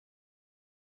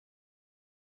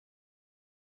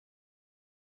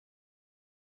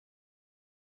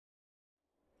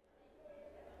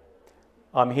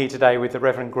I'm here today with the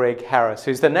Reverend Greg Harris,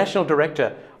 who's the National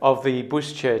Director of the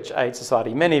Bush Church Aid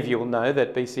Society. Many of you will know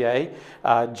that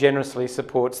BCA generously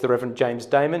supports the Reverend James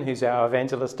Damon, who's our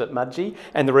evangelist at Mudgee,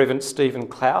 and the Reverend Stephen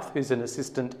Clouth, who's an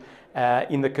assistant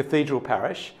in the Cathedral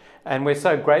Parish. And we're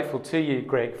so grateful to you,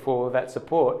 Greg, for that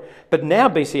support. But now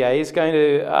BCA is going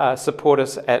to support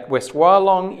us at West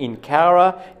Wyalong, in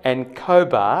Cowra and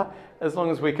Cobar, as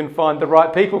long as we can find the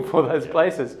right people for those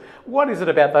places. What is it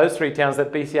about those three towns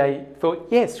that BCA thought,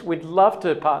 yes, we'd love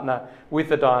to partner with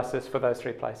the diocese for those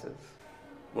three places?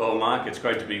 Well, Mark, it's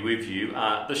great to be with you.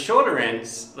 The short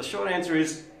answer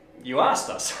is you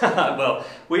asked us. Well,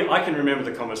 I can remember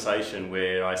the conversation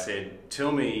where I said,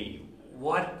 tell me,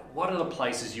 what are the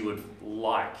places you would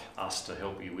like us to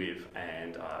help you with?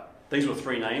 And these were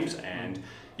three names, and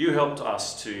you helped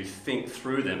us to think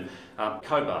through them.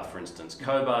 Cobar, for instance.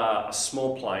 Cobar, a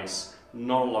small place,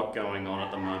 not a lot going on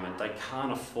at the moment. They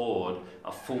can't afford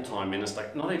a full-time minister,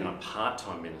 not even a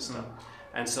part-time minister.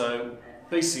 And so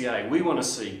BCA, we want to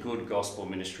see good gospel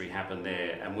ministry happen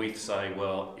there, and we say,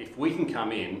 well, if we can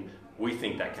come in, we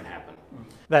think that can happen.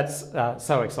 That's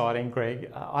so exciting, Greg.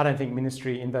 I don't think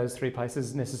ministry in those three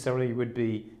places necessarily would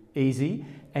be easy,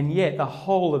 and yet the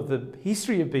whole of the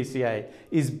history of BCA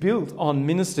is built on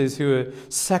ministers who are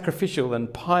sacrificial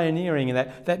and pioneering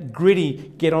and that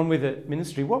gritty, get on with it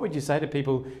ministry. What would you say to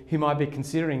people who might be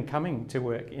considering coming to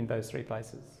work in those three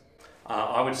places?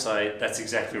 I would say that's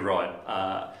exactly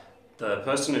right. The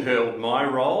person who held my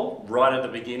role right at the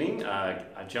beginning,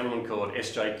 a gentleman called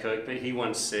S.J. Kirkby, he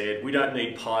once said, we don't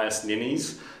need pious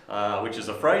ninnies, which is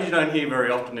a phrase you don't hear very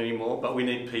often anymore, but we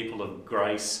need people of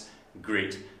grace,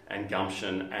 grit and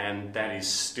gumption, and that is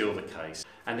still the case.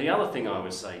 And the other thing I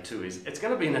would say too is it's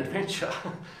going to be an adventure,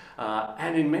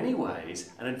 and in many ways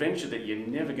an adventure that you're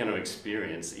never going to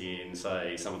experience in,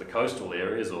 say, some of the coastal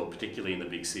areas or particularly in the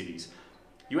big cities.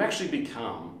 You actually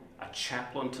become a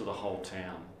chaplain to the whole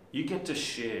town. You get to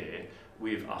share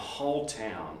with a whole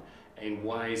town in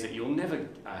ways that you'll never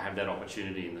have that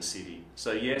opportunity in the city.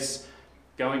 So yes,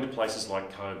 going to places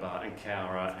like Cobar and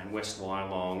Cowra and West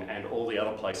Wyalong and all the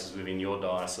other places within your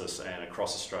diocese and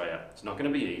across Australia, it's not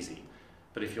going to be easy.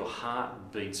 But if your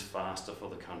heart beats faster for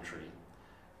the country,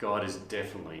 God is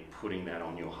definitely putting that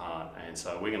on your heart. And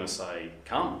so we're going to say,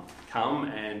 come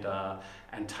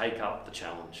and take up the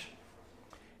challenge.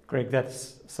 Greg,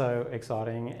 that's so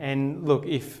exciting. And look,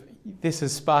 if this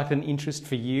has sparked an interest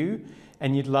for you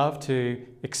and you'd love to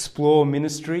explore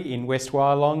ministry in West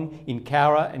Wyalong, in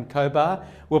Cowra and Cobar,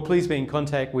 well, please be in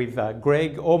contact with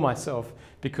Greg or myself,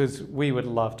 because we would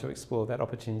love to explore that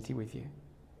opportunity with you.